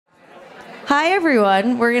Hi,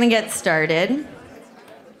 everyone. We're going to get started.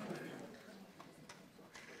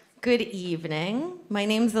 Good evening. My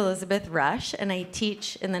name's Elizabeth Rush, and I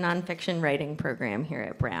teach in the nonfiction writing program here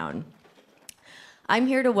at Brown. I'm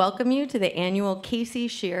here to welcome you to the annual Casey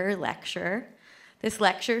Shearer Lecture. This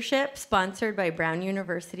lectureship, sponsored by Brown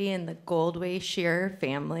University and the Goldway Shearer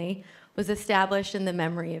family, was established in the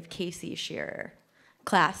memory of Casey Shearer,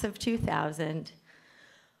 class of 2000.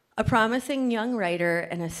 A promising young writer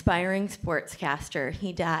and aspiring sportscaster,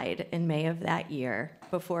 he died in May of that year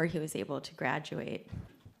before he was able to graduate.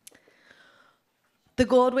 The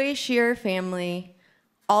Goldway Shearer family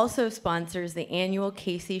also sponsors the annual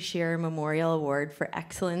Casey Shearer Memorial Award for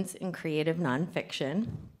Excellence in Creative Nonfiction.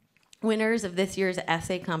 Winners of this year's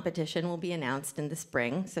essay competition will be announced in the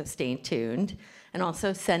spring, so stay tuned, and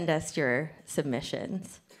also send us your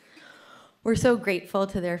submissions. We're so grateful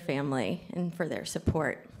to their family and for their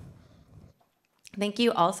support. Thank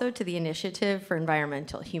you also to the Initiative for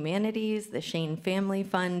Environmental Humanities, the Shane Family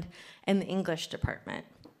Fund, and the English Department.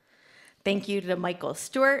 Thank you to Michael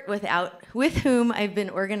Stewart, with whom I've been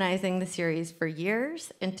organizing the series for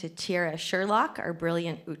years, and to Tiara Sherlock, our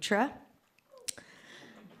brilliant Utra.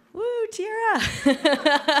 Woo, Tiara!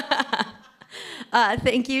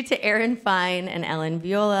 Thank you to Erin Fine and Ellen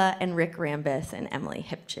Viola and Rick Rambis and Emily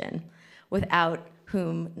Hipchin, without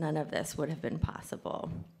whom none of this would have been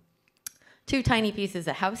possible. Two tiny pieces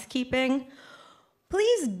of housekeeping.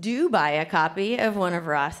 Please do buy a copy of one of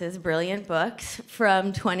Ross's brilliant books,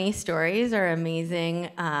 From 20 Stories, our amazing,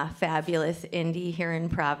 fabulous indie here in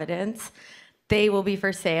Providence. They will be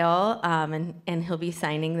for sale, and he'll be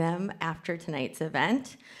signing them after tonight's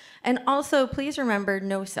event. And also, please remember,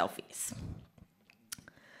 no selfies.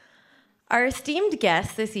 Our esteemed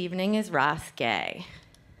guest this evening is Ross Gay.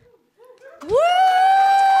 Woo!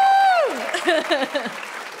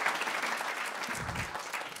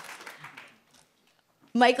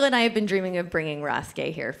 Michael and I have been dreaming of bringing Ross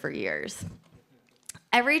Gay here for years.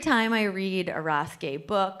 Every time I read a Ross Gay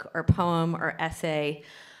book or poem or essay,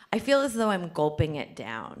 I feel as though I'm gulping it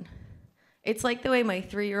down. It's like the way my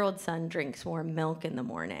 3-year-old son drinks warm milk in the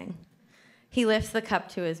morning. He lifts the cup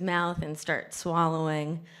to his mouth and starts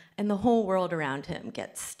swallowing, and the whole world around him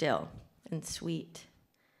gets still and sweet.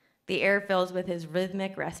 The air fills with his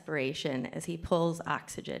rhythmic respiration as he pulls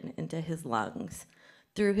oxygen into his lungs,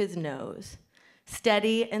 through his nose,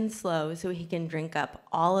 steady and slow so he can drink up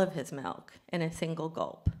all of his milk in a single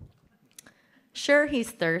gulp. Sure, he's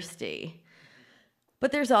thirsty,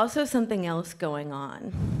 but there's also something else going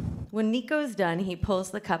on. When Nico's done, he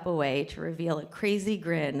pulls the cup away to reveal a crazy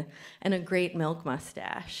grin and a great milk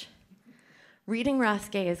mustache. Reading Ross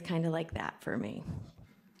Gay is kind of like that for me.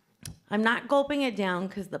 I'm not gulping it down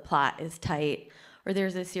because the plot is tight or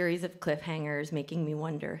there's a series of cliffhangers making me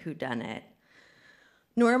wonder who done it.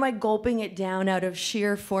 Nor am I gulping it down out of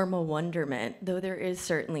sheer formal wonderment, though there is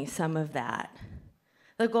certainly some of that.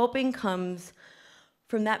 The gulping comes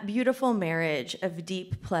from that beautiful marriage of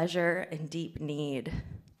deep pleasure and deep need.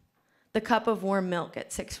 The cup of warm milk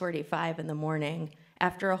at 6:45 in the morning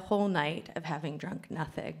after a whole night of having drunk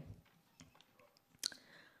nothing.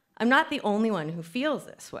 I'm not the only one who feels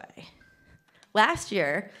this way. Last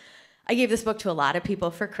year, I gave this book to a lot of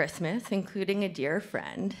people for Christmas, including a dear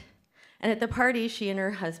friend. And at the party she and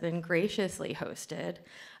her husband graciously hosted,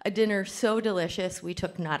 a dinner so delicious we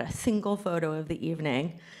took not a single photo of the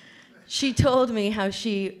evening, she told me how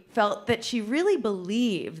she felt that she really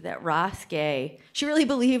believed Ross Gay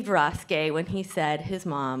when he said his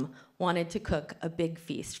mom wanted to cook a big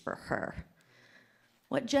feast for her.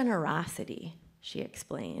 What generosity, she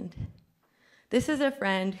explained. This is a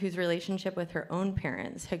friend whose relationship with her own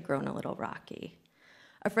parents had grown a little rocky.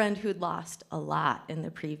 A friend who'd lost a lot in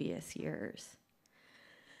the previous years.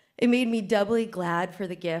 It made me doubly glad for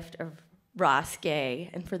the gift of Ross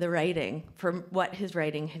Gay and for the writing, for what his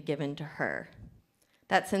writing had given to her.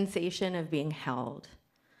 That sensation of being held,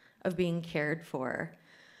 of being cared for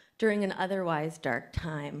during an otherwise dark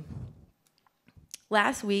time.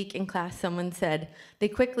 Last week in class, someone said they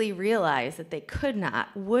quickly realized that they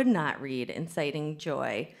would not read Inciting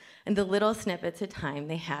Joy and the little snippets of time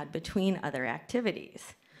they had between other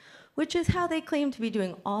activities, which is how they claim to be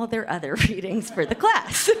doing all their other readings for the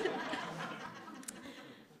class.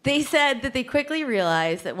 They said that they quickly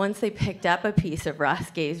realized that once they picked up a piece of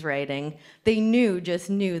Ross Gay's writing, they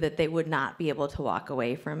just knew that they would not be able to walk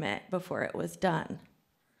away from it before it was done.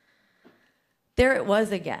 There it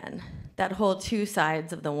was again, that whole two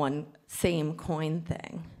sides of the one same coin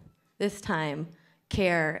thing. This time,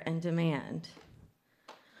 care and demand.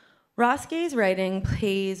 Ross Gay's writing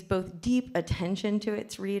pays both deep attention to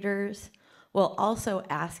its readers while also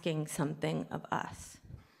asking something of us.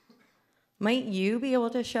 Might you be able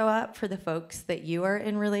to show up for the folks that you are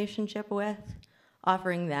in relationship with,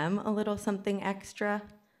 offering them a little something extra?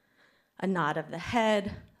 A nod of the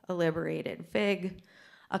head, a liberated fig,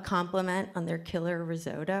 a compliment on their killer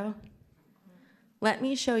risotto? Let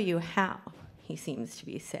me show you how, he seems to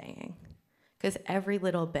be saying, because every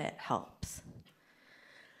little bit helps.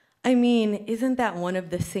 I mean, isn't that one of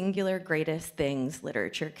the singular greatest things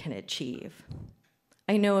literature can achieve?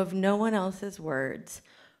 I know of no one else's words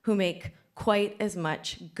who make quite as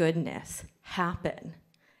much goodness happen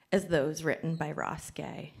as those written by Ross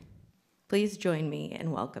Gay. Please join me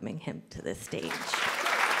in welcoming him to the stage.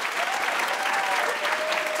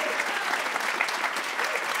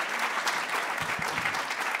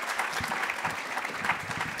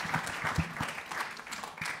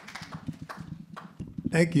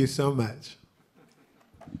 Thank you so much.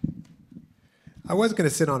 I was going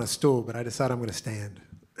to sit on a stool, but I decided I'm going to stand.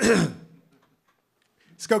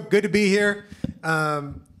 It's good to be here. I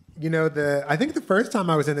think the first time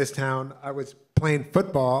I was in this town, I was playing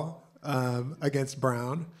football against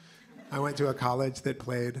Brown. I went to a college that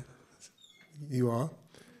played you all.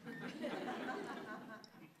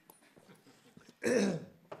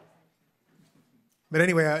 But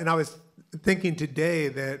anyway, and I was thinking today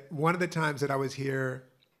that one of the times that I was here,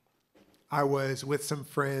 I was with some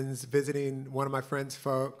friends visiting one of my friends'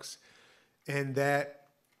 folks, and that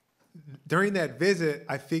during that visit,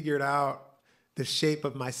 I figured out the shape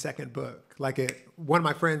of my second book. One of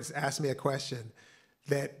my friends asked me a question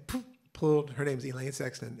that pulled, her name's Elaine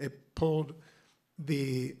Sexton, it pulled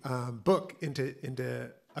the book into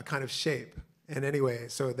a kind of shape. And anyway,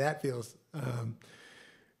 so that feels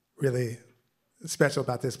really special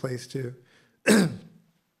about this place too.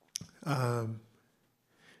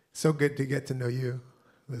 So good to get to know you,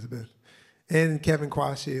 Elizabeth. And Kevin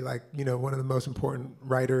Kwashi, one of the most important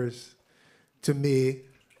writers to me,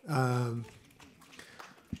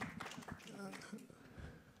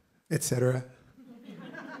 et cetera.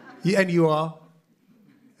 And you all.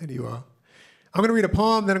 I'm going to read a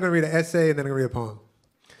poem, then I'm going to read an essay, and then I'm going to read a poem.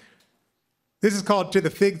 This is called To the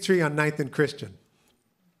Fig Tree on 9th and Christian.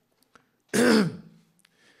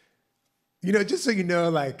 Just so you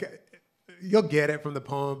know, you'll get it from the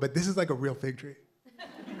poem, but this is like a real fig tree.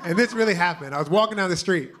 And this really happened. I was walking down the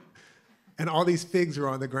street, and all these figs were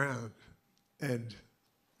on the ground, and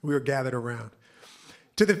we were gathered around.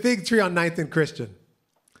 To the fig tree on 9th and Christian.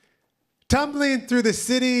 Tumbling through the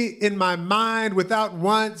city in my mind without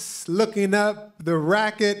once looking up, the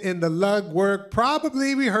racket in the lug work,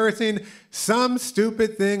 probably rehearsing some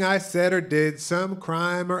stupid thing I said or did, some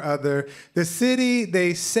crime or other. The city,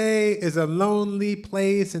 they say, is a lonely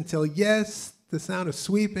place until, yes, the sound of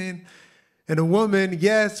sweeping, and a woman,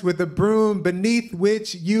 yes, with a broom beneath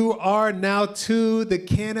which you are now too, the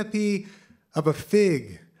canopy of a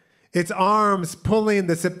fig. Its arms pulling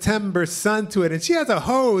the September sun to it. And she has a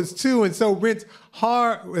hose too, and so works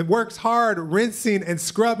hard rinsing and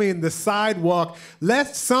scrubbing the sidewalk,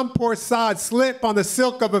 lest some poor sod slip on the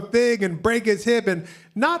silk of a fig and break his hip and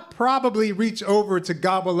not probably reach over to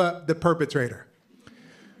gobble up the perpetrator.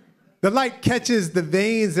 The light catches the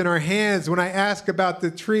veins in her hands when I ask about the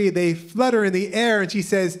tree. They flutter in the air, and she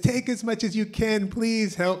says, "Take as much as you can,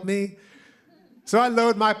 please help me." So I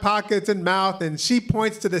load my pockets and mouth, and she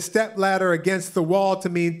points to the stepladder against the wall to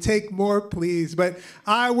mean, "Take more, please." But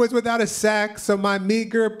I was without a sack, so my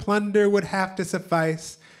meager plunder would have to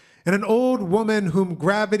suffice. And an old woman whom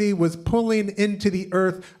gravity was pulling into the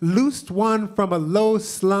earth loosed one from a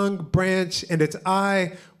low-slung branch, and its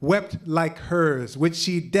eye wept like hers, which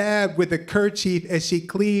she dabbed with a kerchief as she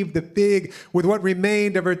cleaved the fig with what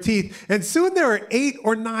remained of her teeth. And soon there were 8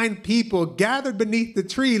 or 9 people gathered beneath the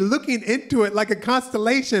tree, looking into it like a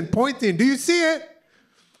constellation, pointing, "Do you see it?"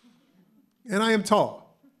 And I am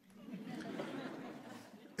tall.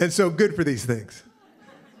 And so good for these things.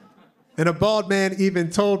 And a bald man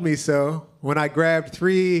even told me so when I grabbed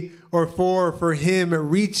 3 or 4 for him,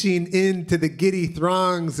 reaching into the giddy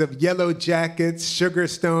throngs of yellow jackets,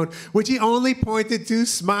 Sugarstone, which he only pointed to,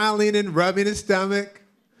 smiling and rubbing his stomach.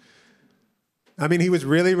 I mean, he was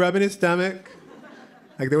really rubbing his stomach,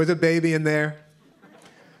 like there was a baby in there.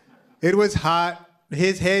 It was hot.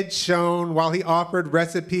 His head shone while he offered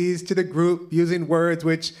recipes to the group using words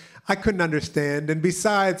which I couldn't understand. And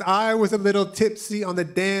besides, I was a little tipsy on the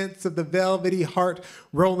dance of the velvety heart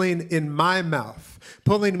rolling in my mouth,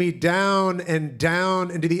 pulling me down and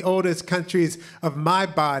down into the oldest countries of my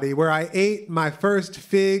body, where I ate my first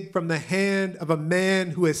fig from the hand of a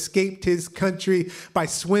man who escaped his country by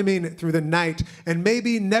swimming through the night, and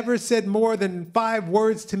maybe never said more than 5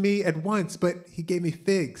 words to me at once, but he gave me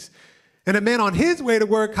figs. And a man on his way to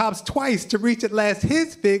work hops twice to reach at last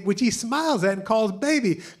his fig, which he smiles at and calls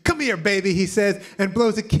baby. Come here, baby, he says, and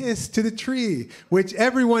blows a kiss to the tree, which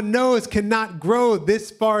everyone knows cannot grow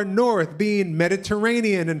this far north, being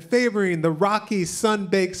Mediterranean and favoring the rocky,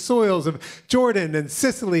 sun-baked soils of Jordan and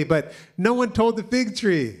Sicily. But no one told the fig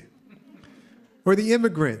tree or the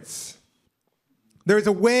immigrants. There's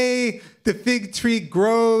a way the fig tree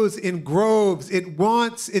grows in groves. It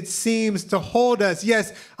wants, it seems, to hold us.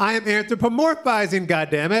 Yes, I am anthropomorphizing,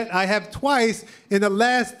 goddammit. I have twice in the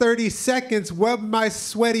last 30 seconds rubbed my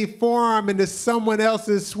sweaty forearm into someone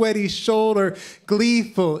else's sweaty shoulder,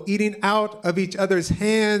 gleeful, eating out of each other's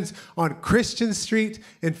hands on Christian Street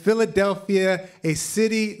in Philadelphia, a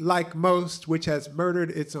city like most, which has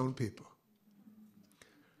murdered its own people.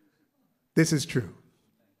 This is true.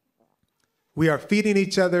 We are feeding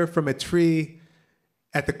each other from a tree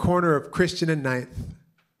at the corner of Christian and 9th.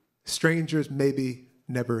 Strangers maybe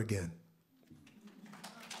never again.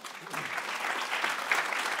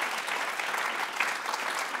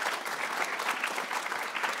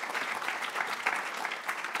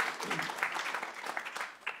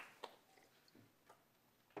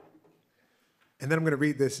 And then I'm going to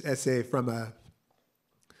read this essay from a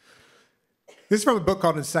book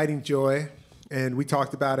called Inciting Joy. And we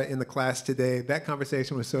talked about it in the class today. That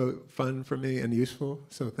conversation was so fun for me and useful,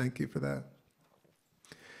 so thank you for that.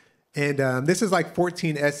 And this is like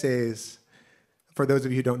 14 essays, for those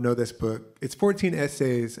of you who don't know this book. It's 14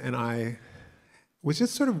 essays, and I was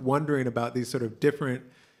just sort of wondering about these sort of different,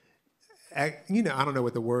 I don't know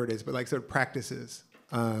what the word is, but like sort of practices,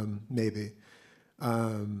 maybe,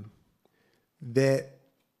 that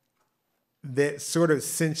sort of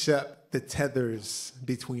cinch up the tethers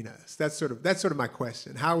between us. That's sort of my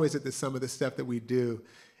question. How is it that some of the stuff that we do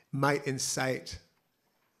might incite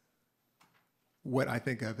what I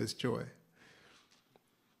think of as joy?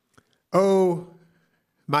 Oh,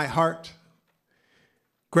 my heart,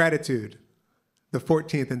 gratitude, the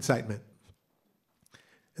 14th incitement.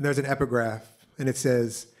 And there's an epigraph, and it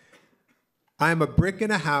says, I am a brick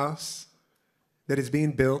in a house that is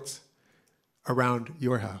being built around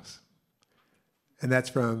your house. And that's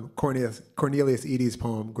from Cornelius Eady's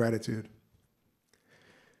poem, Gratitude.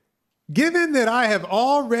 Given that I have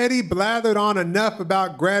already blathered on enough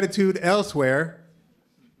about gratitude elsewhere,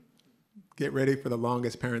 get ready for the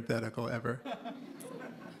longest parenthetical ever.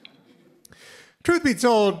 Truth be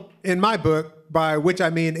told, in my book, by which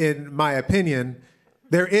I mean in my opinion,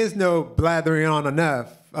 there is no blathering on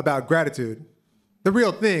enough about gratitude. The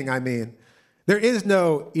real thing, I mean. There is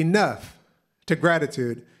no enough to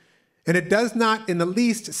gratitude. And it does not in the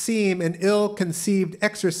least seem an ill-conceived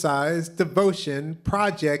exercise, devotion,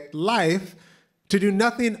 project, life, to do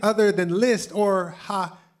nothing other than list or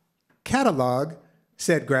catalog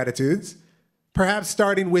said gratitudes, perhaps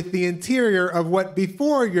starting with the interior of what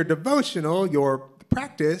before your devotional, your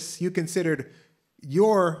practice, you considered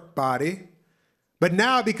your body. But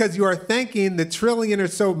now, because you are thanking the trillion or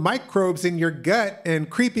so microbes in your gut and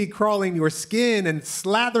creepy crawling your skin and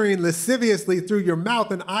slathering lasciviously through your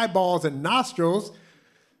mouth and eyeballs and nostrils,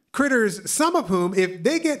 critters, some of whom, if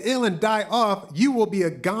they get ill and die off, you will be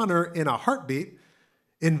a goner in a heartbeat,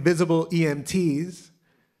 invisible EMTs.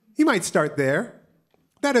 You might start there.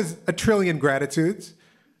 That is a trillion gratitudes.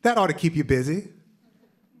 That ought to keep you busy.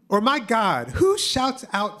 Or, my God, who shouts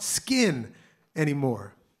out skin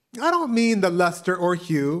anymore? I don't mean the luster or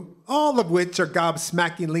hue, all of which are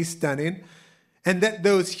gobsmackingly stunning, and that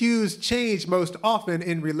those hues change most often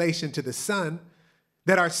in relation to the sun,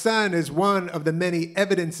 that our sun is one of the many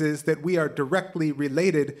evidences that we are directly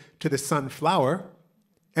related to the sunflower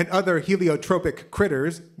and other heliotropic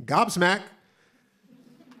critters, gobsmack.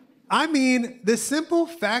 I mean the simple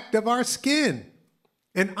fact of our skin,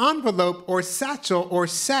 an envelope or satchel or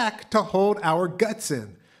sack to hold our guts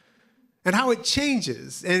in, and how it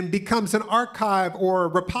changes and becomes an archive or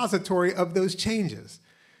repository of those changes.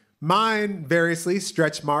 Mine variously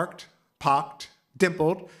stretch-marked, pocked,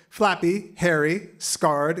 dimpled, flappy, hairy,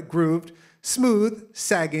 scarred, grooved, smooth,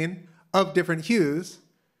 sagging, of different hues,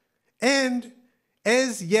 and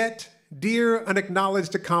as yet, dear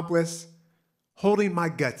unacknowledged accomplice, holding my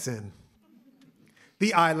guts in.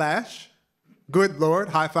 The eyelash, good Lord,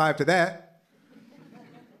 high five to that.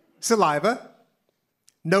 Saliva,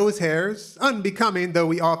 nose hairs, unbecoming though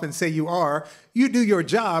we often say you are. You do your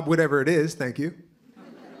job, whatever it is, thank you.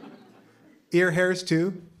 Ear hairs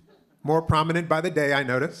too, more prominent by the day, I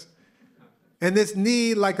notice. And this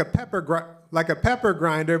knee like a pepper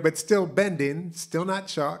grinder, but still bending, still not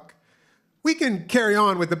chalk. We can carry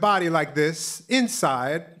on with the body like this,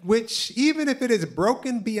 inside, which even if it is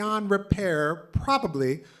broken beyond repair,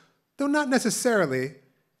 probably, though not necessarily,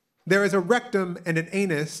 there is a rectum and an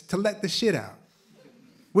anus to let the shit out,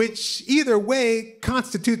 which either way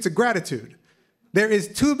constitutes a gratitude. There is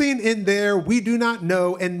tubing in there we do not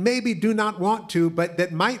know and maybe do not want to, but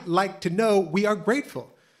that might like to know we are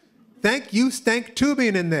grateful. Thank you, stank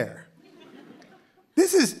tubing in there.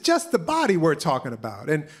 This is just the body we're talking about,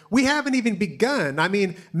 and we haven't even begun. I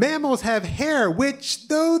mean, mammals have hair, which,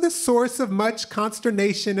 though the source of much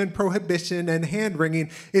consternation and prohibition and hand-wringing,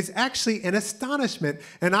 is actually an astonishment,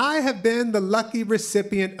 and I have been the lucky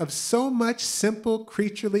recipient of so much simple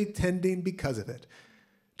creaturely tending because of it.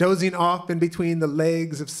 Dozing off in between the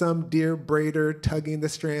legs of some dear braider, tugging the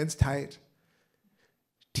strands tight.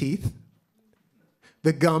 Teeth.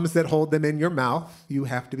 The gums that hold them in your mouth. You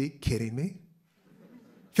have to be kidding me.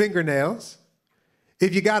 Fingernails.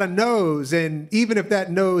 If you got a nose, and even if that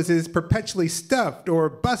nose is perpetually stuffed or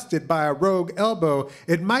busted by a rogue elbow,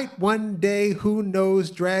 it might one day, who knows,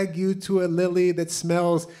 drag you to a lily that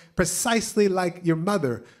smells precisely like your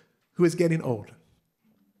mother, who is getting old.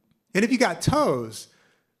 And if you got toes,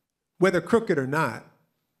 whether crooked or not,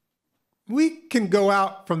 we can go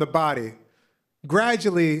out from the body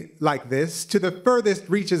gradually like this to the furthest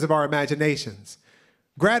reaches of our imaginations,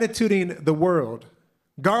 gratituding the world,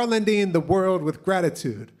 garlanding the world with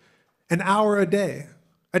gratitude, an hour a day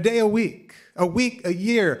a week, a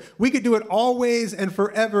year. We could do it always and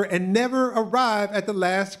forever and never arrive at the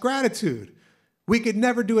last gratitude. We could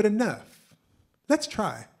never do it enough. Let's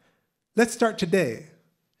try. Let's start today,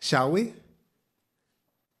 shall we?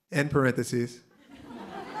 End parentheses.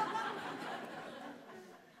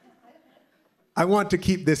 I want to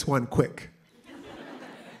keep this one quick.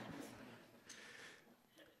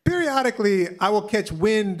 Periodically, I will catch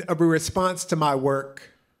wind of a response to my work,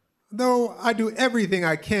 though I do everything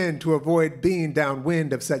I can to avoid being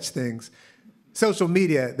downwind of such things. Social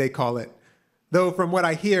media, they call it, though from what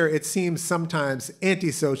I hear, it seems sometimes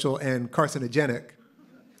antisocial and carcinogenic.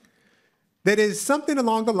 That is something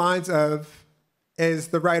along the lines of, as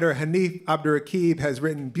the writer Hanif Abdurraqib has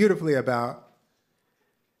written beautifully about,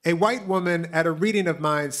 a white woman at a reading of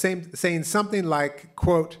mine saying something like,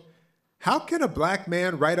 quote, "How can a black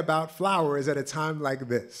man write about flowers at a time like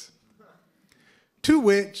this?" To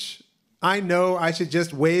which I know I should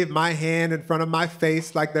just wave my hand in front of my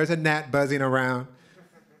face like there's a gnat buzzing around,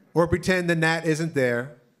 or pretend the gnat isn't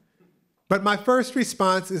there. But my first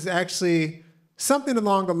response is actually something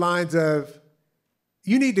along the lines of,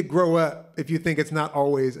 you need to grow up if you think it's not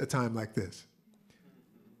always a time like this.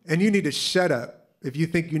 And you need to shut up if you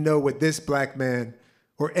think you know what this black man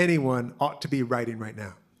or anyone ought to be writing right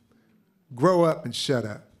now. Grow up and shut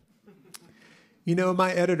up. You know,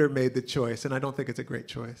 my editor made the choice, and I don't think it's a great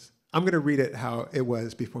choice. I'm going to read it how it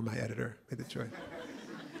was before my editor made the choice.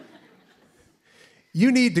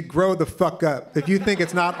 You need to grow the fuck up if you think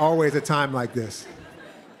it's not always a time like this.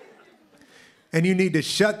 And you need to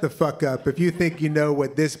shut the fuck up if you think you know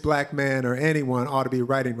what this black man or anyone ought to be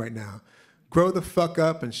writing right now. Grow the fuck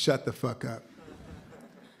up and shut the fuck up.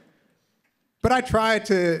 But I try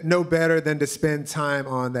to know better than to spend time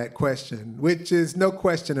on that question, which is no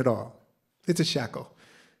question at all. It's a shackle.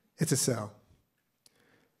 It's a cell.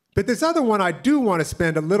 But this other one I do want to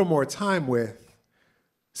spend a little more time with.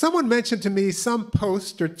 Someone mentioned to me some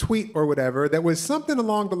post or tweet or whatever that was something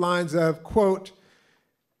along the lines of, quote,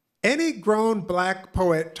 "Any grown black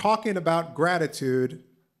poet talking about gratitude, ...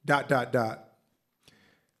 I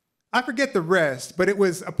forget the rest, but it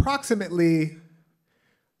was approximately,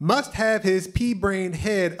 must have his pea-brained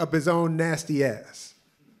head up his own nasty ass.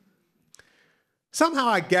 Somehow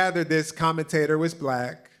I gathered this commentator was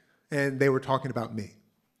black and they were talking about me.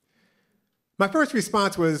 My first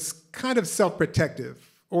response was kind of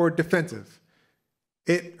self-protective or defensive.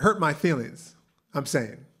 It hurt my feelings, I'm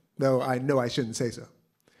saying, though I know I shouldn't say so.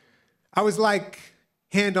 I was like,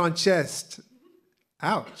 hand on chest,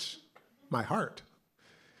 ouch, my heart.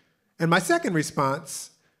 And my second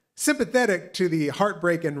response, sympathetic to the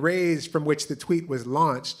heartbreak and rage from which the tweet was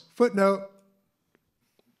launched, footnote,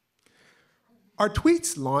 are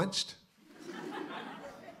tweets launched?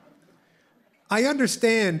 I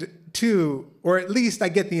understand, too, or at least I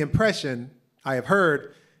get the impression, I have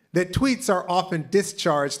heard, that tweets are often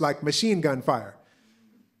discharged like machine gun fire.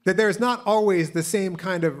 That there's not always the same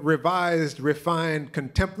kind of revised, refined,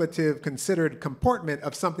 contemplative, considered comportment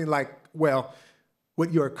of something like, well,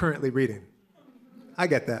 what you are currently reading. I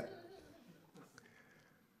get that.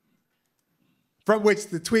 From which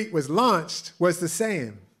the tweet was launched was the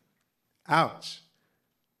same. Ouch,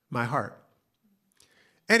 my heart.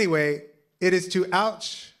 Anyway, it is to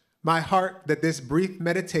ouch my heart that this brief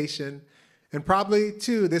meditation, and probably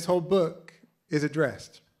too this whole book, is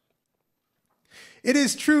addressed. It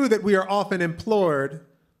is true that we are often implored,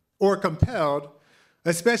 or compelled,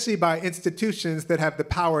 especially by institutions that have the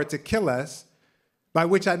power to kill us, by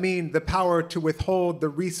which I mean the power to withhold the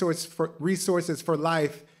resources for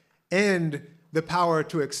life and the power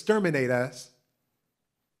to exterminate us,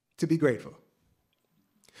 to be grateful.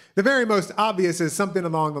 The very most obvious is something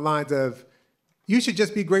along the lines of, you should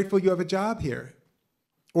just be grateful you have a job here.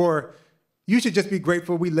 Or, you should just be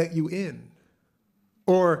grateful we let you in.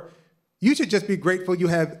 Or, you should just be grateful you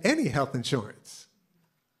have any health insurance.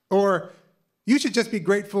 Or, you should just be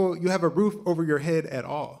grateful you have a roof over your head at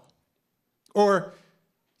all. Or,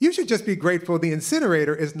 you should just be grateful the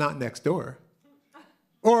incinerator is not next door.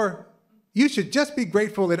 Or, you should just be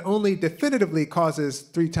grateful it only definitively causes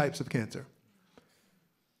 3 types of cancer.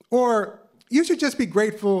 Or, you should just be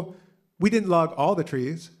grateful we didn't log all the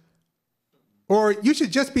trees. Or, you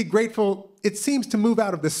should just be grateful it seems to move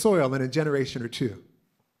out of the soil in a generation or 2.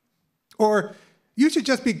 Or, you should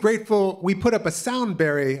just be grateful we put up a sound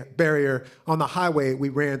barrier on the highway we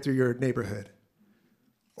ran through your neighborhood.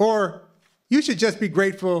 Or, you should just be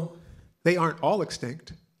grateful they aren't all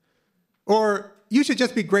extinct. Or, you should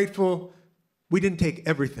just be grateful we didn't take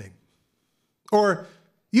everything. Or,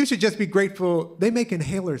 you should just be grateful they make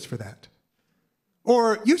inhalers for that.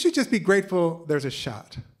 Or, you should just be grateful there's a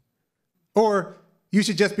shot. Or, you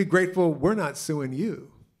should just be grateful we're not suing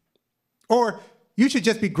you. Or, you should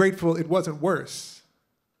just be grateful it wasn't worse.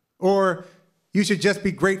 Or, you should just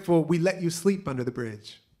be grateful we let you sleep under the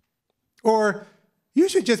bridge. Or, you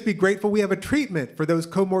should just be grateful we have a treatment for those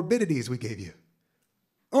comorbidities we gave you.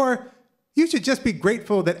 Or, you should just be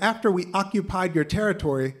grateful that after we occupied your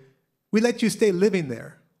territory, we let you stay living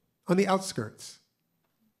there on the outskirts.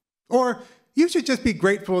 Or, you should just be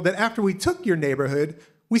grateful that after we took your neighborhood,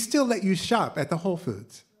 we still let you shop at the Whole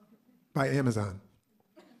Foods by Amazon.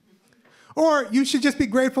 Or you should just be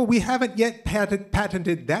grateful we haven't yet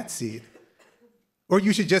patented that seed. Or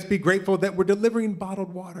you should just be grateful that we're delivering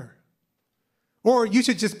bottled water. Or you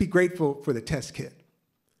should just be grateful for the test kit.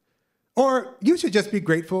 Or you should just be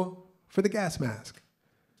grateful for the gas mask.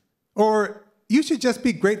 Or you should just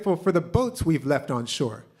be grateful for the boats we've left on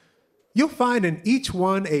shore. You'll find in each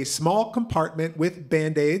one a small compartment with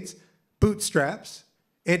Band-Aids, bootstraps,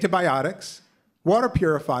 antibiotics, water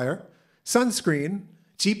purifier, sunscreen,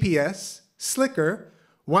 GPS, slicker,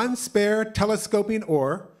 1 spare telescoping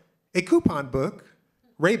oar, a coupon book,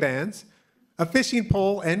 Ray-Bans, a fishing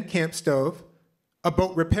pole and camp stove, a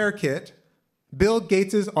boat repair kit, Bill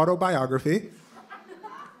Gates' autobiography,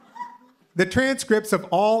 the transcripts of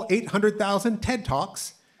all 800,000 TED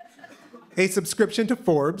Talks, a subscription to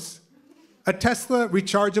Forbes, a Tesla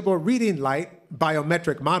rechargeable reading light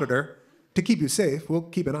biometric monitor to keep you safe, we'll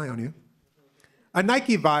keep an eye on you, a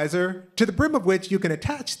Nike visor to the brim of which you can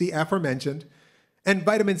attach the aforementioned, and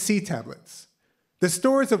vitamin C tablets, the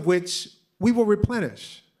stores of which we will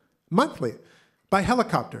replenish monthly by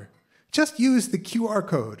helicopter. Just use the QR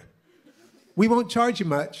code. We won't charge you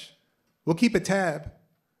much. We'll keep a tab,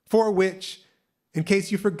 for which, in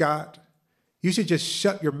case you forgot, you should just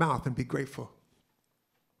shut your mouth and be grateful.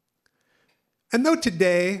 And though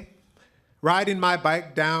today, riding my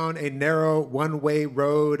bike down a narrow one-way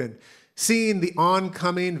road and seeing the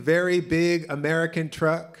oncoming very big American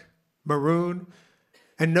truck, maroon,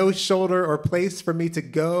 and no shoulder or place for me to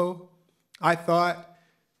go, I thought,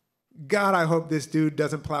 God, I hope this dude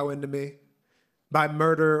doesn't plow into me by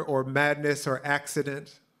murder or madness or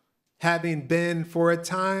accident, having been for a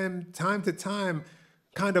time to time,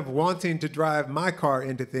 kind of wanting to drive my car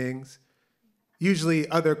into things, usually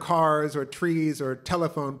other cars or trees or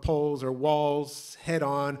telephone poles or walls head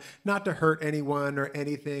on, not to hurt anyone or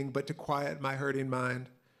anything, but to quiet my hurting mind.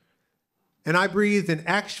 And I breathed an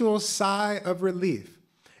actual sigh of relief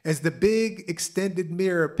as the big extended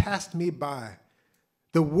mirror passed me by,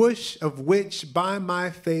 the whoosh of which by my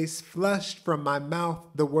face flushed from my mouth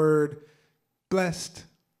the word blessed,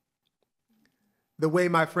 the way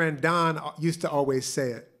my friend Don used to always say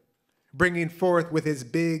it, bringing forth with his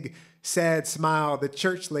big, sad smile the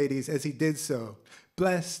church ladies as he did so,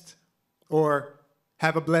 blessed, or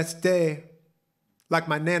have a blessed day. Like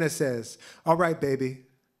my Nana says, all right, baby,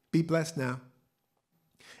 be blessed now.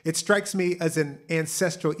 It strikes me as an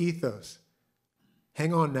ancestral ethos.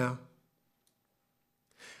 Hang on now.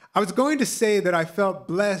 I was going to say that I felt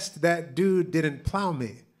blessed that dude didn't plow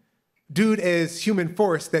me. Dude as human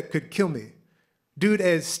force that could kill me. Dude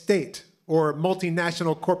as state or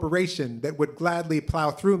multinational corporation that would gladly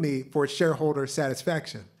plow through me for shareholder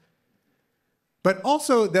satisfaction. But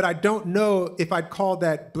also that I don't know if I'd call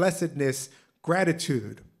that blessedness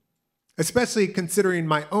gratitude, especially considering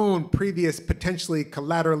my own previous potentially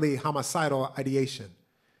collaterally homicidal ideation.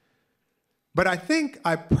 But I think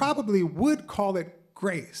I probably would call it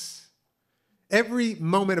grace, every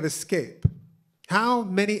moment of escape. How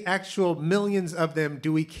many actual millions of them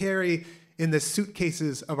do we carry in the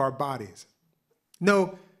suitcases of our bodies?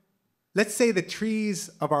 No, let's say the trees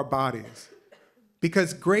of our bodies,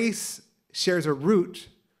 because grace shares a root,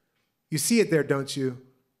 you see it there, don't you,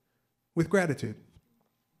 with gratitude.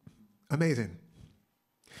 Amazing.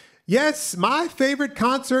 Yes, my favorite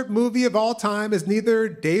concert movie of all time is neither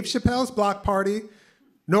Dave Chappelle's Block Party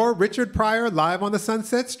nor Richard Pryor Live on the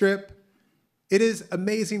Sunset Strip. It is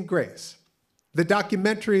Amazing Grace, the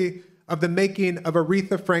documentary of the making of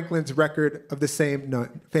Aretha Franklin's record of the same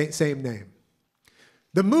name.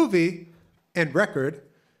 The movie and record,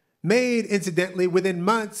 made incidentally within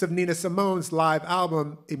months of Nina Simone's live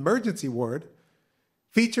album Emergency Ward,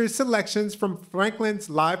 features selections from Franklin's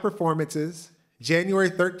live performances January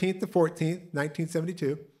 13th to 14th,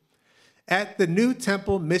 1972, at the New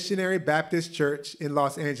Temple Missionary Baptist Church in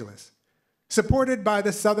Los Angeles, supported by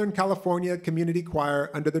the Southern California Community Choir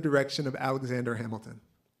under the direction of Alexander Hamilton.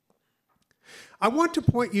 I want to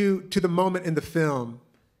point you to the moment in the film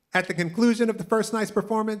at the conclusion of the first night's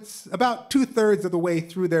performance, about 2/3 of the way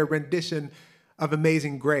through their rendition of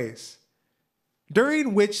Amazing Grace,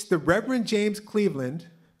 during which the Reverend James Cleveland,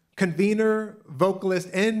 convener, vocalist,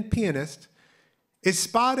 and pianist, is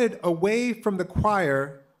spotted away from the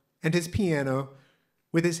choir and his piano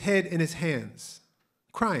with his head in his hands,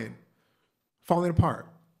 crying, falling apart.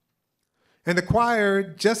 And the choir,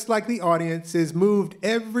 just like the audience, is moved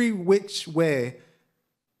every which way.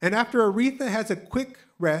 And after Aretha has a quick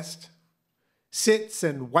rest, sits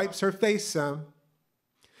and wipes her face some,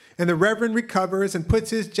 and the Reverend recovers and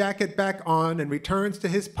puts his jacket back on and returns to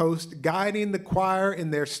his post, guiding the choir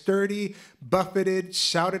in their sturdy, buffeted,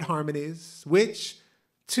 shouted harmonies, which,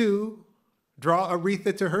 too, draw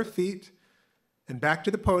Aretha to her feet and back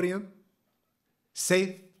to the podium.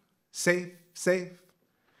 Safe, safe, safe.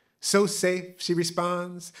 So safe, she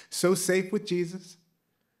responds, so safe with Jesus.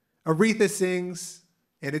 Aretha sings,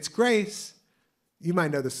 and it's Grace. You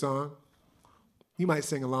might know the song. You might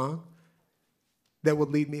sing along. That will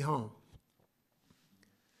lead me home.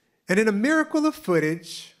 And in a miracle of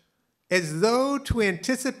footage, as though to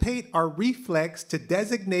anticipate our reflex to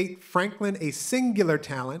designate Franklin a singular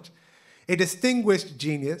talent, a distinguished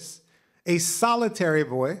genius, a solitary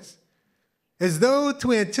voice, as though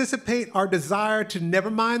to anticipate our desire to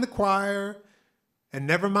never mind the choir, and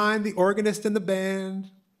never mind the organist and the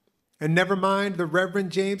band, and never mind the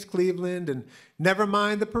Reverend James Cleveland, and never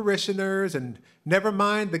mind the parishioners, and never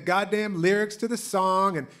mind the goddamn lyrics to the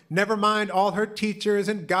song, and never mind all her teachers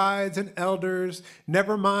and guides and elders,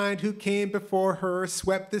 never mind who came before her,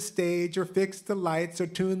 swept the stage, or fixed the lights, or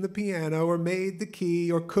tuned the piano, or made the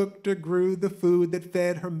key, or cooked or grew the food that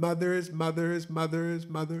fed her mother's mother's mother's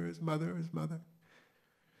mother's mother's mother.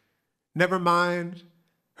 Never mind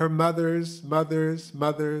her mother's mother's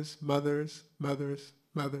mother's mother's mother's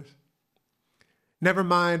mother's. Never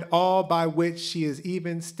mind all by which she is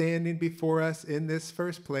even standing before us in this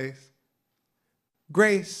first place.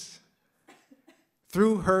 Grace,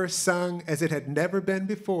 through her sung as it had never been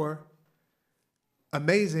before.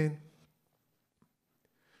 Amazing.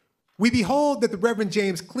 We behold that the Reverend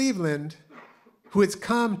James Cleveland, who has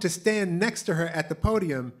come to stand next to her at the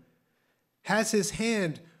podium, has his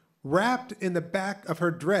hand wrapped in the back of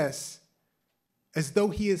her dress as though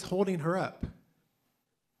he is holding her up.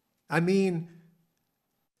 I mean,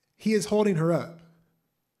 he is holding her up.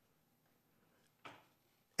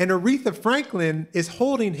 And Aretha Franklin is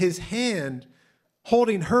holding his hand,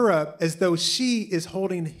 holding her up as though she is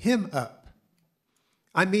holding him up.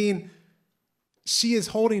 I mean, she is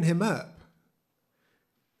holding him up.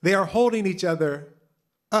 They are holding each other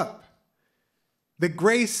up. The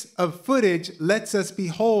grace of footage lets us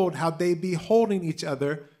behold how they be holding each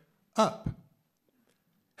other up.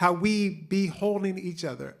 How we be holding each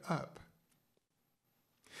other up.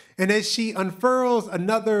 And as she unfurls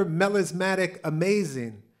another melismatic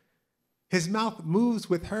amazing, his mouth moves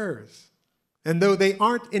with hers. And though they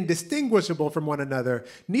aren't indistinguishable from one another,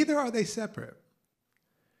 neither are they separate.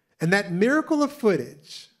 And that miracle of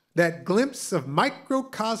footage, that glimpse of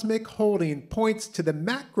microcosmic holding, points to the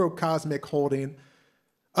macrocosmic holding,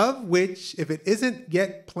 of which, if it isn't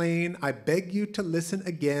yet plain, I beg you to listen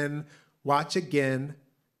again, watch again.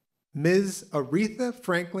 Ms. Aretha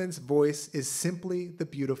Franklin's voice is simply the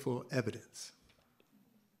beautiful evidence.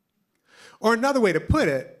 Or another way to put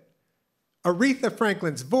it, Aretha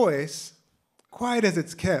Franklin's voice, quiet as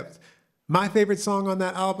it's kept, my favorite song on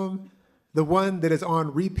that album, the one that is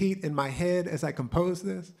on repeat in my head as I compose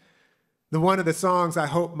this, the one of the songs I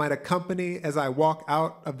hope might accompany as I walk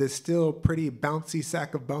out of this still pretty bouncy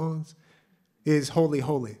sack of bones, is Holy,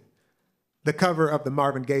 Holy, the cover of the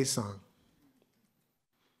Marvin Gaye song.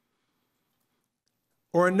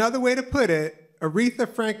 Or another way to put it, Aretha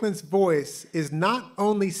Franklin's voice is not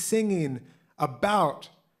only singing about,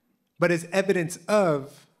 but is evidence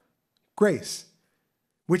of grace,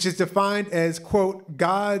 which is defined as, quote,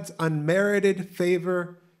 God's unmerited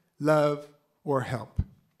favor, love, or help.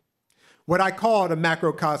 What I called a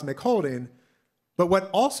macrocosmic holding, but what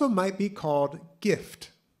also might be called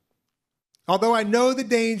gift. Although I know the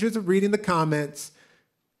dangers of reading the comments,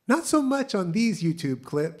 not so much on these YouTube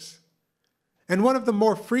clips. And one of the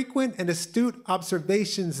more frequent and astute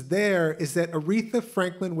observations there is that Aretha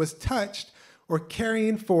Franklin was touched or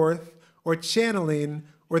carrying forth or channeling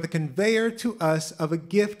or the conveyor to us of a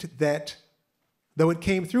gift that, though it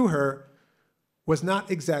came through her, was not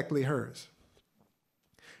exactly hers.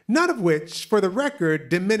 None of which, for the record,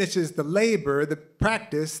 diminishes the labor, the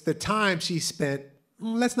practice, the time she spent,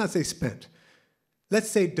 let's not say spent, let's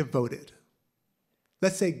say devoted,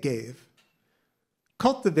 let's say gave,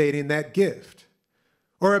 cultivating that gift.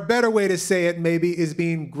 Or a better way to say it maybe is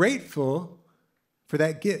being grateful for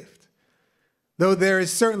that gift. Though there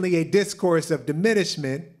is certainly a discourse of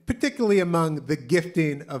diminishment, particularly among the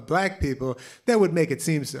gifting of Black people, that would make it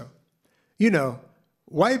seem so. You know,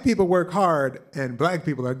 white people work hard and Black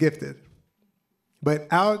people are gifted. But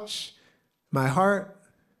ouch, my heart,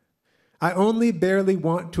 I only barely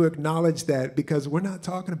want to acknowledge that because we're not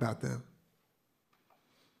talking about them.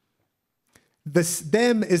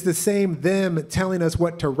 Them is the same them telling us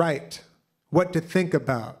what to write, what to think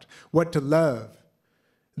about, what to love.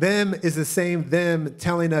 Them is the same them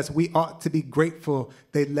telling us we ought to be grateful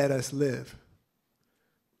they let us live.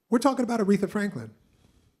 We're talking about Aretha Franklin,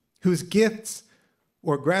 whose gifts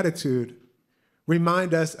or gratitude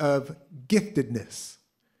remind us of giftedness,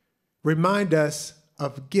 remind us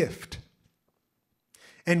of gift.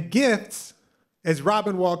 And gifts, as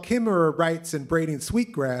Robin Wall Kimmerer writes in Braiding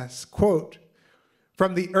Sweetgrass, quote,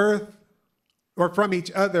 from the earth or from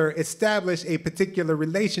each other establish a particular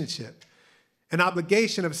relationship, an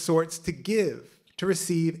obligation of sorts to give, to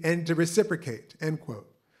receive, and to reciprocate, end quote.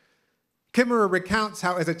 Kimmerer recounts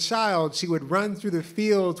how as a child she would run through the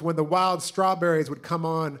fields when the wild strawberries would come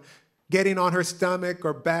on, getting on her stomach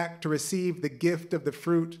or back to receive the gift of the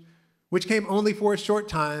fruit, which came only for a short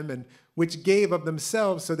time and which gave of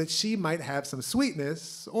themselves so that she might have some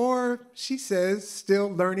sweetness, or, she says, still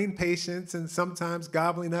learning patience and sometimes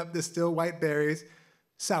gobbling up the still white berries,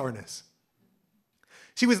 sourness.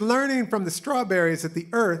 She was learning from the strawberries that the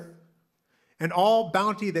earth and all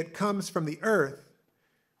bounty that comes from the earth,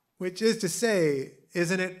 which is to say,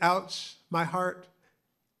 isn't it, ouch, my heart,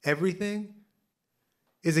 everything,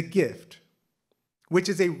 is a gift, which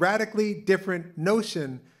is a radically different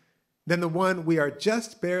notion than the one we are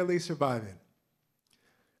just barely surviving.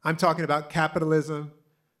 I'm talking about capitalism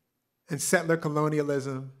and settler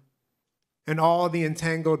colonialism and all the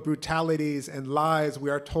entangled brutalities and lies we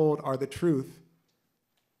are told are the truth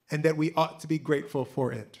and that we ought to be grateful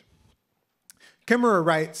for it. Kimmerer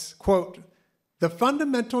writes, quote, the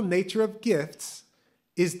fundamental nature of gifts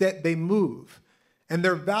is that they move and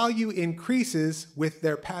their value increases with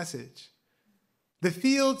their passage. The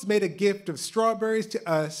fields made a gift of strawberries to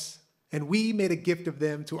us and we made a gift of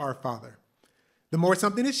them to our Father. The more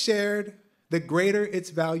something is shared, the greater its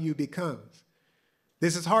value becomes.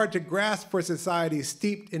 This is hard to grasp for societies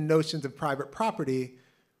steeped in notions of private property,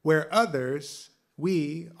 where others,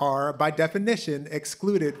 we, are, by definition,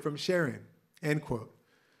 excluded from sharing, end quote.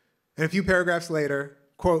 And a few paragraphs later,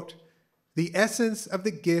 quote, the essence of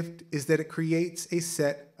the gift is that it creates a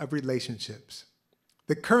set of relationships.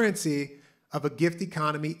 The currency of a gift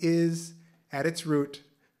economy is, at its root,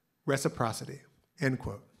 reciprocity, end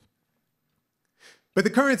quote. But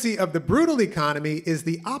the currency of the brutal economy is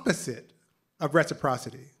the opposite of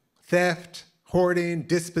reciprocity: theft, hoarding,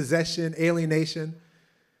 dispossession, alienation.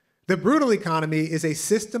 The brutal economy is a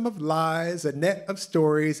system of lies, a net of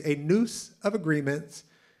stories, a noose of agreements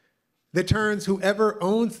that turns whoever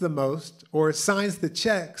owns the most or signs the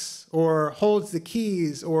checks or holds the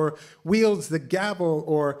keys or wields the gavel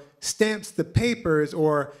or stamps the papers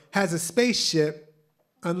or has a spaceship,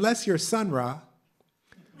 unless you're Sun Ra,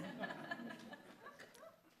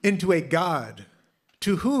 into a god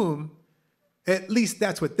to whom, at least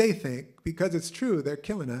that's what they think, because it's true, they're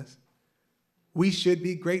killing us, we should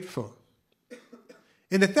be grateful.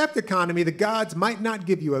 In the theft economy, the gods might not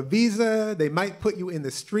give you a visa, they might put you in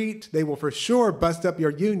the street, they will for sure bust up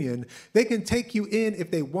your union, they can take you in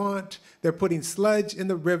if they want, they're putting sludge in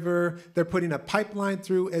the river, they're putting a pipeline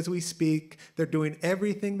through as we speak, they're doing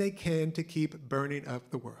everything they can to keep burning up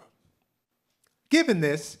the world. Given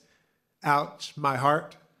this, ouch, my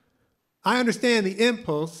heart, I understand the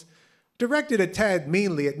impulse directed a tad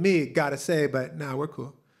meanly at me, gotta say, but nah, we're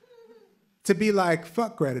cool. To be like,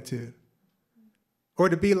 fuck gratitude. Or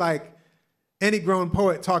to be like any grown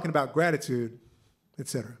poet talking about gratitude,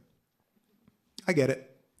 etc. I get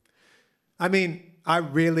it. I mean, I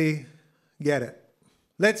really get it.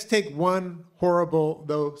 Let's take one horrible,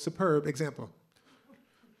 though superb, example.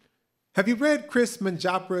 Have you read Chris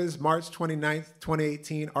Manjapra's March 29th,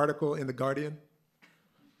 2018 article in The Guardian?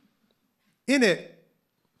 In it,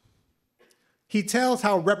 he tells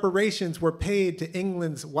how reparations were paid to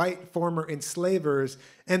England's white former enslavers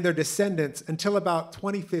and their descendants until about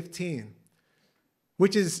 2015,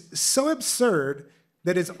 which is so absurd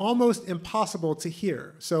that it's almost impossible to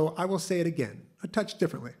hear. So I will say it again, a touch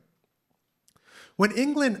differently. When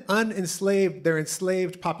England unenslaved their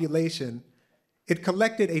enslaved population, it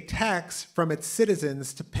collected a tax from its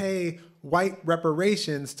citizens to pay white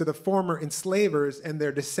reparations to the former enslavers and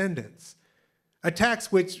their descendants. A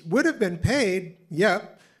tax which would have been paid,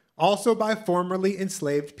 also by formerly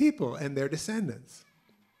enslaved people and their descendants.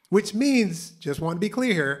 Which means, just want to be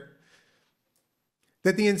clear here,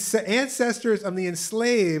 that the ancestors of the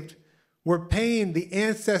enslaved were paying the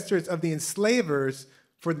ancestors of the enslavers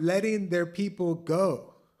for letting their people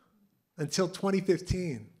go until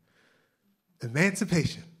 2015.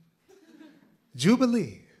 Emancipation.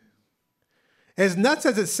 Jubilee. As nuts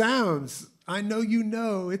as it sounds, I know you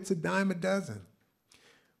know it's a dime a dozen.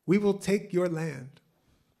 We will take your land.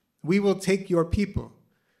 We will take your people.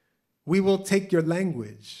 We will take your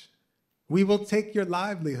language. We will take your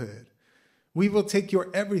livelihood. We will take your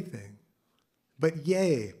everything. But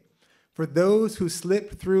yea, for those who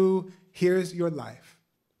slip through, here's your life.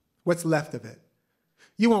 What's left of it?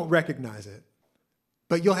 You won't recognize it,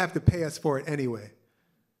 but you'll have to pay us for it anyway.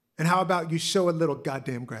 And how about you show a little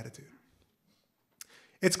goddamn gratitude?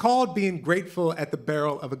 It's called being grateful at the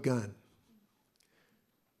barrel of a gun,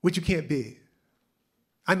 which you can't be.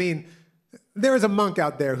 I mean, there is a monk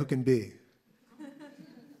out there who can be,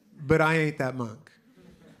 but I ain't that monk.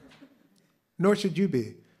 Nor should you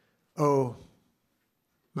be. Oh,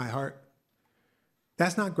 my heart.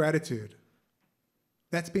 That's not gratitude.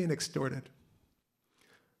 That's being extorted.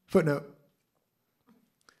 Footnote.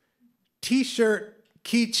 T-shirt,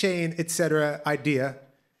 keychain, etc. idea,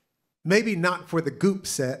 maybe not for the goop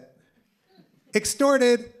set.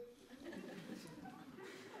 Extorted.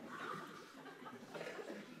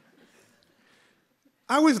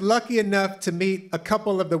 I was lucky enough to meet a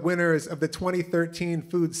couple of the winners of the 2013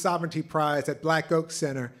 Food Sovereignty Prize at Black Oak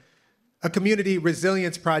Center, a community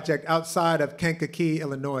resilience project outside of Kankakee,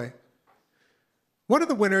 Illinois. One of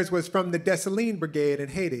the winners was from the Dessalines Brigade in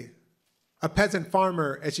Haiti, a peasant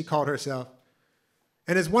farmer, as she called herself.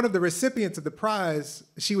 And as one of the recipients of the prize,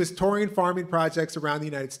 she was touring farming projects around the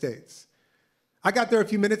United States. I got there a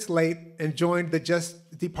few minutes late and joined the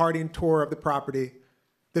just departing tour of the property,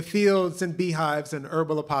 the fields and beehives and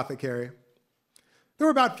herbal apothecary. There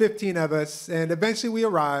were about 15 of us, and eventually we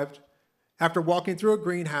arrived after walking through a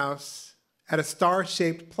greenhouse at a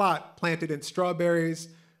star-shaped plot planted in strawberries,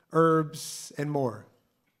 herbs, and more.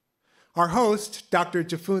 Our host, Dr.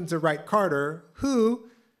 Jafunza Wright Carter, who,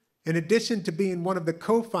 in addition to being one of the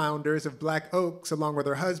co-founders of Black Oaks along with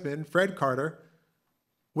her husband, Fred Carter,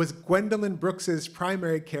 was Gwendolyn Brooks's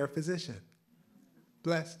primary care physician.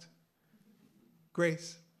 Blessed.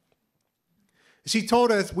 Grace. She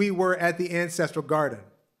told us we were at the ancestral garden,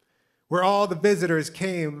 where all the visitors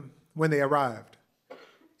came when they arrived.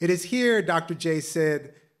 It is here, Dr. J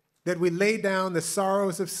said, that we lay down the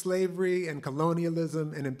sorrows of slavery and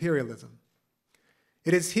colonialism and imperialism.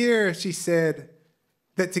 It is here, she said,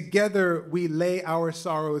 that together we lay our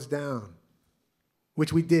sorrows down,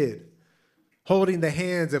 which we did, holding the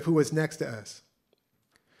hands of who was next to us.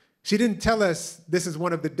 She didn't tell us this is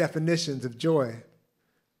one of the definitions of joy,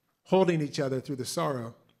 holding each other through the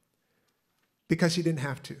sorrow, because she didn't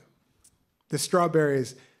have to. The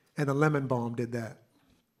strawberries and the lemon balm did that.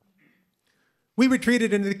 We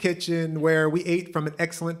retreated into the kitchen where we ate from an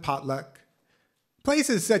excellent potluck.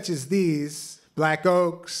 Places such as these, Black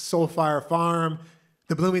Oaks, Soulfire Farm,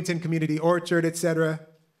 the Bloomington Community Orchard, etc.,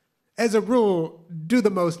 as a rule, do the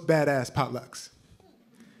most badass potlucks.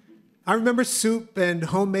 I remember soup and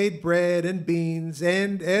homemade bread and beans,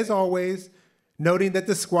 and as always, noting that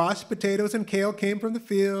the squash, potatoes, and kale came from the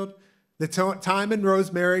field, the thyme and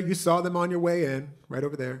rosemary, you saw them on your way in, right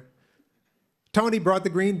over there. Tony brought the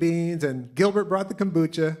green beans, and Gilbert brought the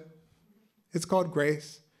kombucha. It's called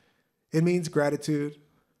grace. It means gratitude.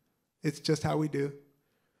 It's just how we do.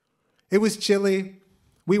 It was chilly.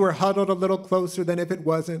 We were huddled a little closer than if it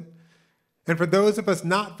wasn't. And for those of us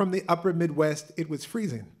not from the upper Midwest, it was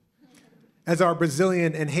freezing, as our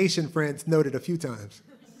Brazilian and Haitian friends noted a few times.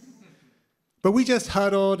 But we just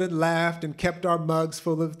huddled and laughed and kept our mugs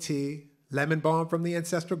full of tea, lemon balm from the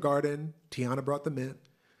ancestral garden. Tiana brought them in.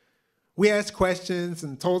 We asked questions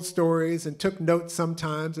and told stories and took notes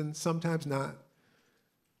sometimes and sometimes not.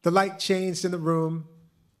 The light changed in the room,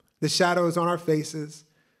 the shadows on our faces.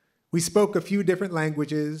 We spoke a few different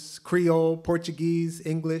languages, Creole, Portuguese,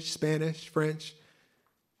 English, Spanish, French.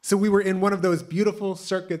 So we were in one of those beautiful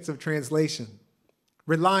circuits of translation,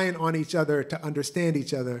 relying on each other to understand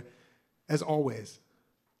each other, as always.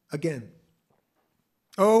 Again.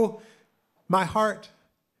 Oh, my heart.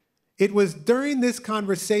 It was during this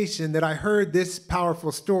conversation that I heard this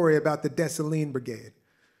powerful story about the Dessalines Brigade.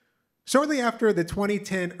 Shortly after the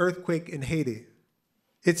 2010 earthquake in Haiti,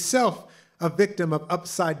 itself a victim of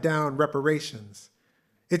upside-down reparations,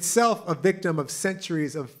 itself a victim of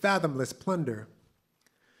centuries of fathomless plunder,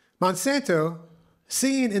 Monsanto,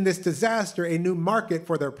 seeing in this disaster a new market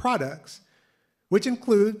for their products, which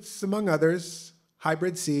includes, among others,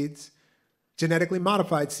 hybrid seeds, genetically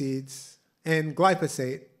modified seeds, and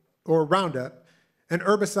glyphosate, or Roundup, an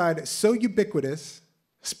herbicide so ubiquitous,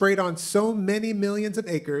 sprayed on so many millions of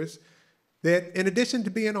acres, that in addition to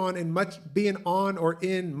being on or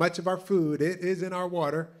in much of our food, it is in our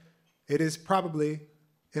water, it is probably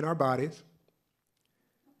in our bodies,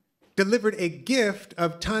 delivered a gift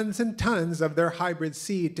of tons and tons of their hybrid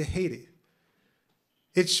seed to Haiti.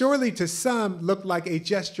 It surely to some looked like a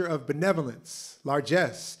gesture of benevolence,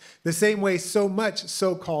 largesse, the same way so much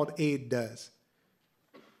so-called aid does.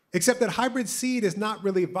 Except that hybrid seed is not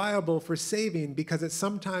really viable for saving because it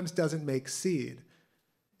sometimes doesn't make seed.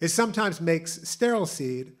 It sometimes makes sterile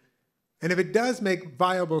seed, and if it does make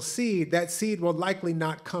viable seed, that seed will likely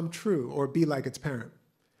not come true or be like its parent.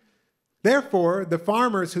 Therefore, the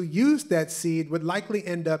farmers who used that seed would likely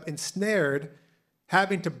end up ensnared,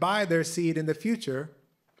 having to buy their seed in the future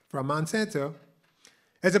from Monsanto,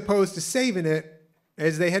 as opposed to saving it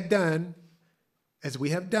as they had done, as we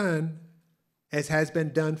have done, as has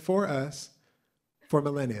been done for us for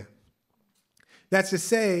millennia. That's to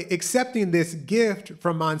say, accepting this gift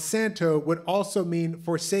from Monsanto would also mean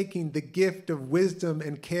forsaking the gift of wisdom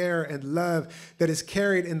and care and love that is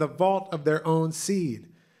carried in the vault of their own seed,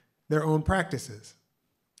 their own practices.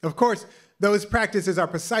 Of course, those practices are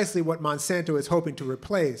precisely what Monsanto is hoping to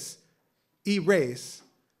replace, erase,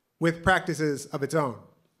 with practices of its own.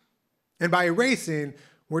 And by erasing,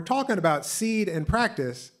 we're talking about seed and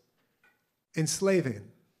practice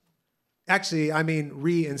enslaving. Actually, I mean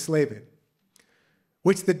re-enslaving,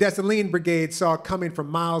 which the Dessalines Brigade saw coming from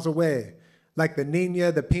miles away, like the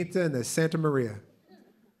Nina, the Pinta, and the Santa Maria.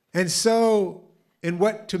 And so, in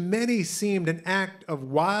what to many seemed an act of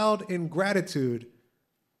wild ingratitude,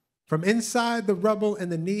 from inside the rubble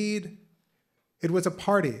and the need, it was a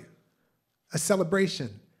party, a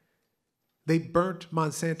celebration. They burnt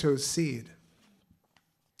Monsanto's seed.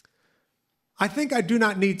 I think I do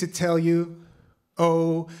not need to tell you,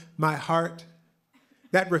 oh, my heart,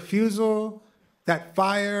 that refusal, that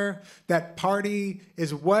fire, that party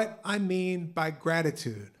is what I mean by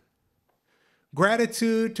gratitude.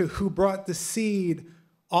 Gratitude to who brought the seed,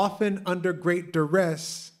 often under great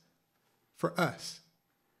duress, for us.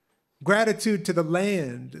 Gratitude to the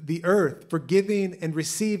land, the earth, for giving and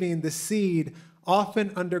receiving the seed,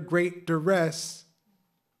 often under great duress,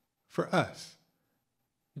 for us.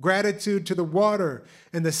 Gratitude to the water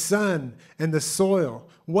and the sun and the soil.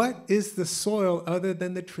 What is the soil other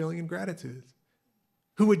than the trillion gratitudes?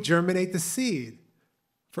 Who would germinate the seed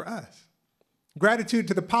for us? Gratitude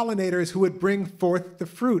to the pollinators who would bring forth the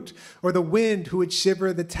fruit, or the wind who would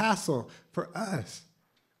shiver the tassel for us.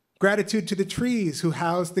 Gratitude to the trees who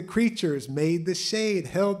housed the creatures, made the shade,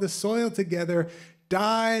 held the soil together,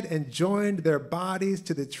 died and joined their bodies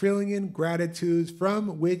to the trillion gratitudes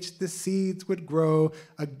from which the seeds would grow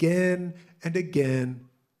again and again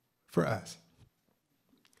for us.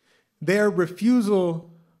 Their refusal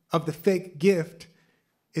of the fake gift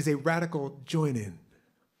is a radical joining.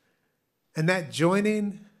 And that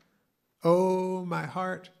joining, oh, my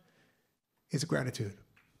heart, is gratitude.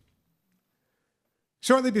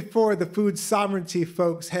 Shortly before the food sovereignty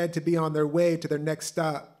folks had to be on their way to their next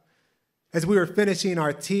stop, as we were finishing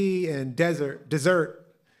our tea and dessert,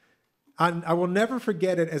 I will never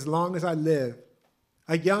forget it as long as I live.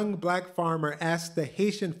 A young black farmer asked the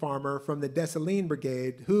Haitian farmer from the Dessalines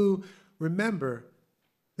Brigade, who, remember,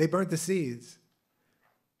 they burnt the seeds,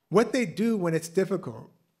 what they do when it's difficult,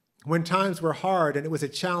 when times were hard and it was a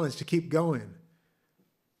challenge to keep going.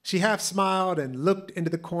 She half smiled and looked into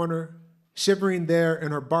the corner, shivering there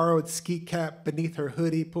in her borrowed ski cap beneath her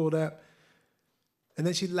hoodie pulled up. And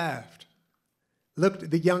then she laughed,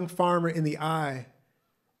 looked the young farmer in the eye,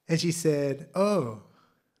 and she said, "Oh,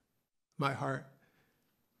 my heart,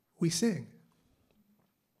 we sing.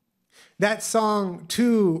 That song,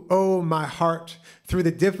 too, oh, my heart, through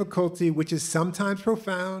the difficulty which is sometimes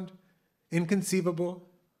profound, inconceivable,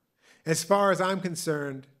 as far as I'm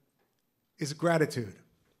concerned, is gratitude.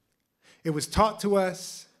 It was taught to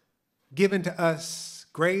us, given to us,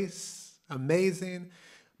 grace, amazing,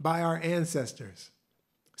 by our ancestors,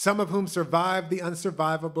 some of whom survived the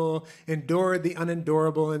unsurvivable, endured the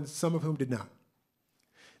unendurable, and some of whom did not.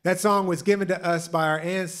 That song was given to us by our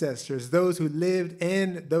ancestors, those who lived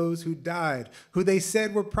and those who died, who they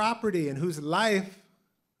said were property and whose life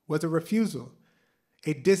was a refusal,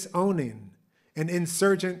 a disowning, an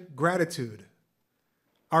insurgent gratitude.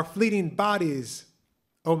 Our fleeting bodies,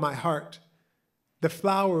 oh my heart, the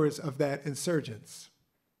flowers of that insurgence.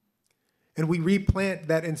 And we replant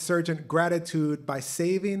that insurgent gratitude by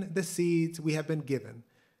saving the seeds we have been given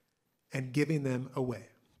and giving them away.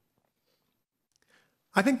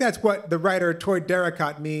 I think that's what the writer Toy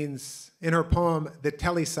Darracott means in her poem, The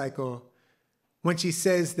Telecycle, when she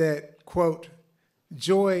says that, quote,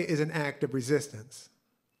 joy is an act of resistance,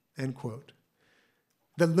 end quote.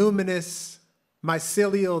 The luminous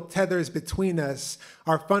mycelial tethers between us,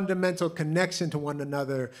 our fundamental connection to one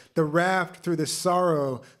another, the raft through the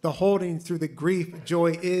sorrow, the holding through the grief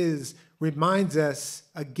joy is, reminds us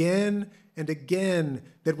again and again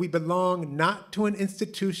that we belong not to an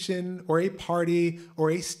institution or a party or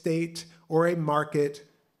a state or a market,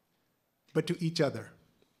 but to each other,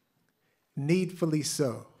 needfully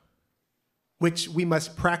so, which we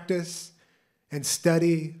must practice and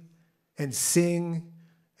study and sing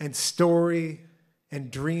and story and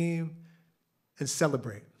dream and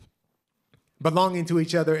celebrate, belonging to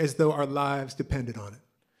each other as though our lives depended on it.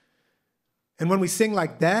 And when we sing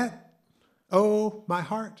like that, oh, my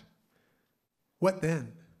heart, what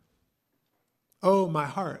then? Oh, my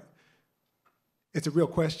heart. It's a real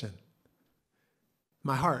question.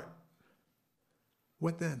 My heart,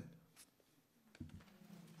 what then?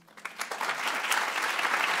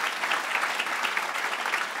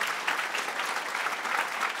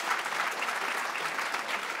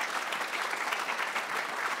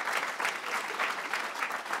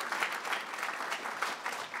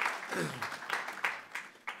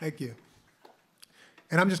 Thank you.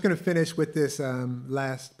 And I'm just going to finish with this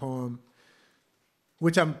last poem,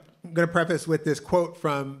 which I'm going to preface with this quote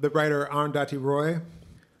from the writer Arundhati Roy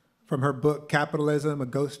from her book, Capitalism, A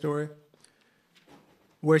Ghost Story,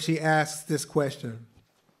 where she asks this question: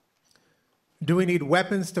 do we need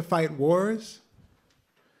weapons to fight wars?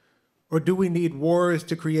 Or do we need wars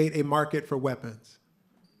to create a market for weapons?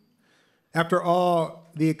 After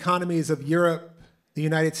all, the economies of Europe, the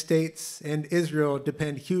United States, and Israel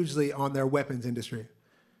depend hugely on their weapons industry.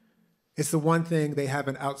 It's the one thing they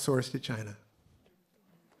haven't outsourced to China.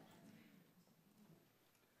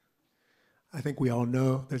 I think we all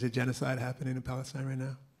know there's a genocide happening in Palestine right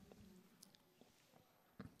now.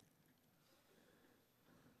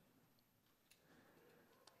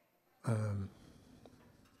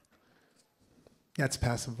 That's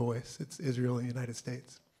passive voice. It's Israel and the United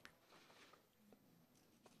States.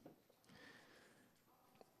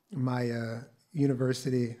 My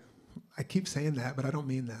university, I keep saying that, but I don't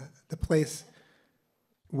mean that. The place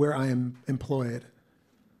where I am employed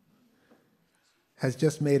has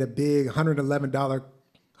just made a big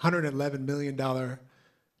 $111 million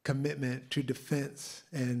commitment to defense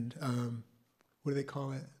and, what do they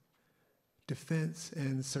call it? Defense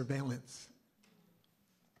and surveillance.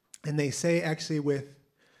 And they say actually with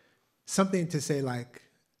something to say like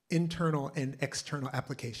internal and external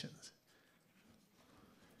applications.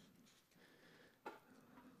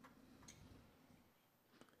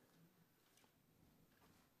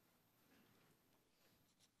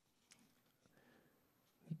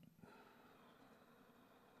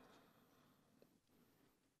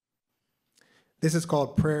 This is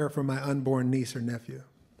called Prayer for My Unborn Niece or Nephew.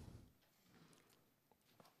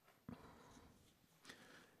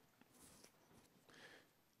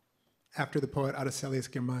 After the poet Aracelius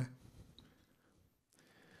Girmay.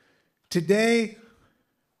 Today,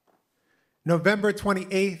 November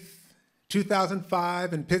 28th,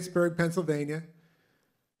 2005, in Pittsburgh, Pennsylvania,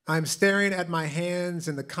 I'm staring at my hands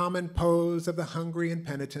in the common pose of the hungry and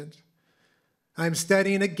penitent. I'm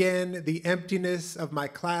studying again the emptiness of my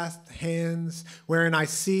clasped hands, wherein I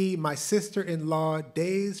see my sister-in-law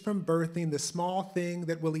days from birthing the small thing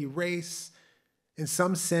that will erase, in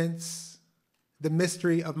some sense, the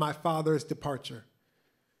mystery of my father's departure.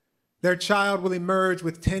 Their child will emerge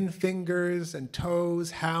with 10 fingers and toes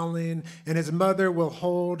howling, and his mother will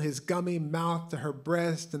hold his gummy mouth to her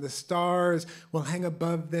breast, and the stars will hang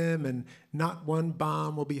above them, and not one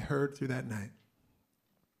bomb will be heard through that night.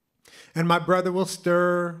 And my brother will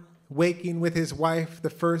stir, waking with his wife the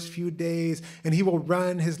first few days, and he will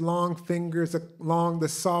run his long fingers along the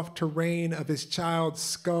soft terrain of his child's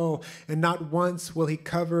skull, and not once will he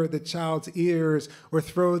cover the child's ears or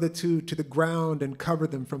throw the two to the ground and cover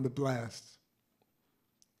them from the blast.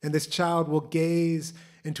 And this child will gaze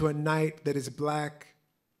into a night that is black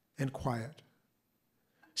and quiet.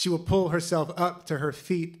 She will pull herself up to her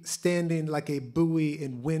feet, standing like a buoy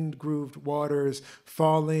in wind-grooved waters,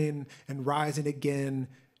 falling and rising again,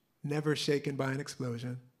 never shaken by an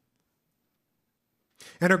explosion.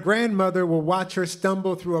 And her grandmother will watch her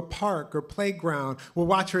stumble through a park or playground, will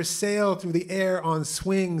watch her sail through the air on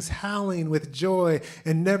swings, howling with joy,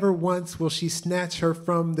 and never once will she snatch her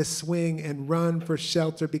from the swing and run for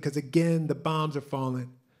shelter because again the bombs are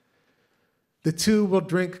falling. The two will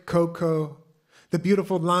drink cocoa, the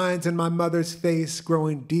beautiful lines in my mother's face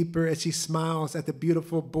growing deeper as she smiles at the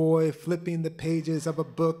beautiful boy flipping the pages of a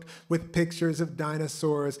book with pictures of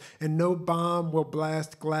dinosaurs, and no bomb will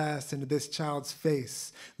blast glass into this child's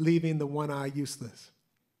face, leaving the one eye useless.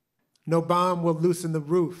 No bomb will loosen the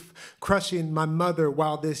roof, crushing my mother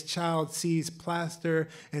while this child sees plaster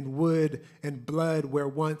and wood and blood where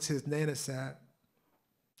once his Nana sat.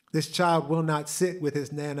 This child will not sit with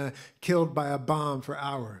his Nana killed by a bomb for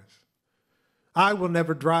hours. I will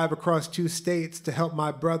never drive across 2 states to help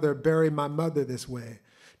my brother bury my mother this way,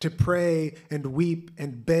 to pray and weep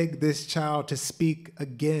and beg this child to speak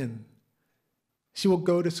again. She will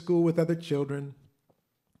go to school with other children,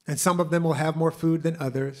 and some of them will have more food than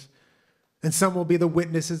others, and some will be the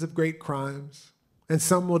witnesses of great crimes, and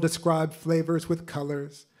some will describe flavors with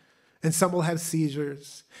colors, and some will have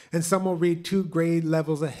seizures, and some will read 2 grade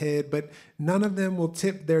levels ahead, but none of them will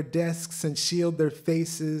tip their desks and shield their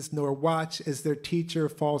faces, nor watch as their teacher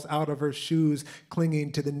falls out of her shoes,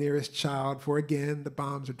 clinging to the nearest child, for again, the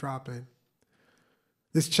bombs are dropping.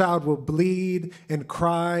 This child will bleed and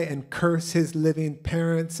cry and curse his living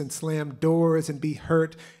parents and slam doors and be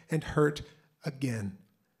hurt and hurt again.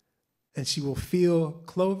 And she will feel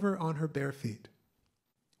clover on her bare feet.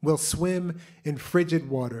 We'll swim in frigid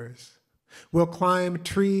waters. We'll climb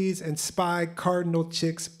trees and spy cardinal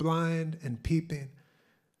chicks blind and peeping.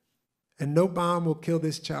 And no bomb will kill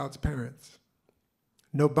this child's parents.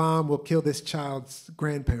 No bomb will kill this child's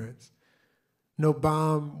grandparents. No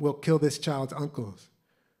bomb will kill this child's uncles.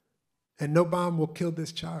 And no bomb will kill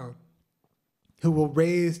this child, who will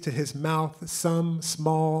raise to his mouth some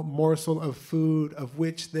small morsel of food of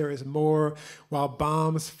which there is more, while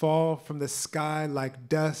bombs fall from the sky like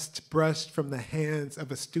dust brushed from the hands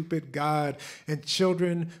of a stupid God, and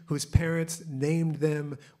children whose parents named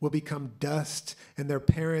them will become dust, and their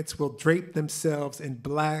parents will drape themselves in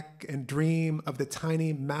black and dream of the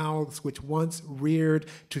tiny mouths which once reared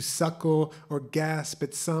to suckle or gasp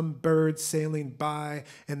at some bird sailing by,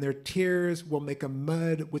 and their tears will make a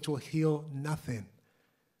mud which will heal nothing.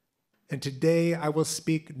 And today I will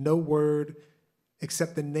speak no word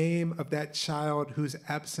except the name of that child whose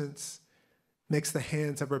absence makes the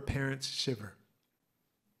hands of her parents shiver.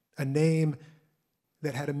 A name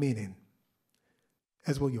that had a meaning,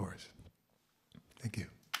 as will yours. Thank you.